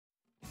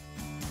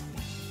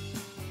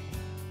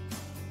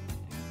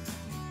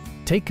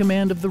Take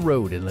command of the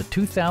road in the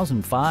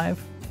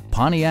 2005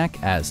 Pontiac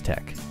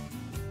Aztek.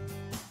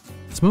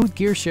 Smooth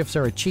gear shifts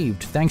are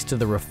achieved thanks to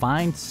the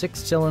refined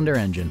 6-cylinder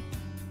engine,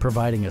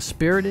 providing a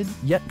spirited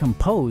yet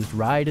composed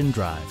ride and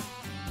drive.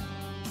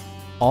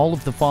 All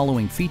of the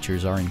following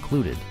features are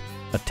included: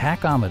 a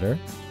tachometer,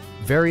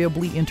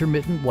 variably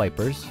intermittent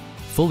wipers,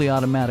 fully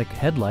automatic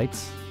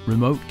headlights,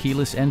 remote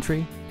keyless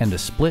entry, and a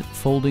split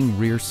folding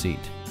rear seat.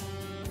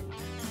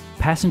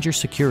 Passenger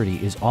security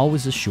is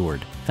always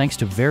assured thanks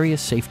to various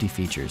safety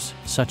features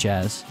such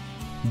as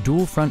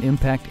dual front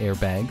impact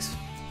airbags,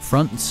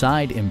 front and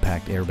side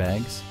impact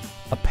airbags,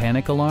 a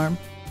panic alarm,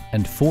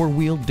 and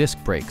 4-wheel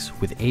disc brakes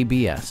with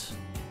ABS.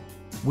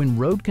 When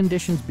road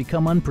conditions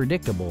become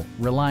unpredictable,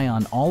 rely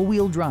on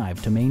all-wheel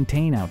drive to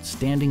maintain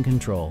outstanding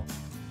control.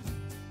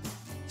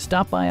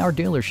 Stop by our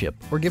dealership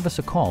or give us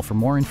a call for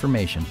more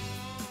information.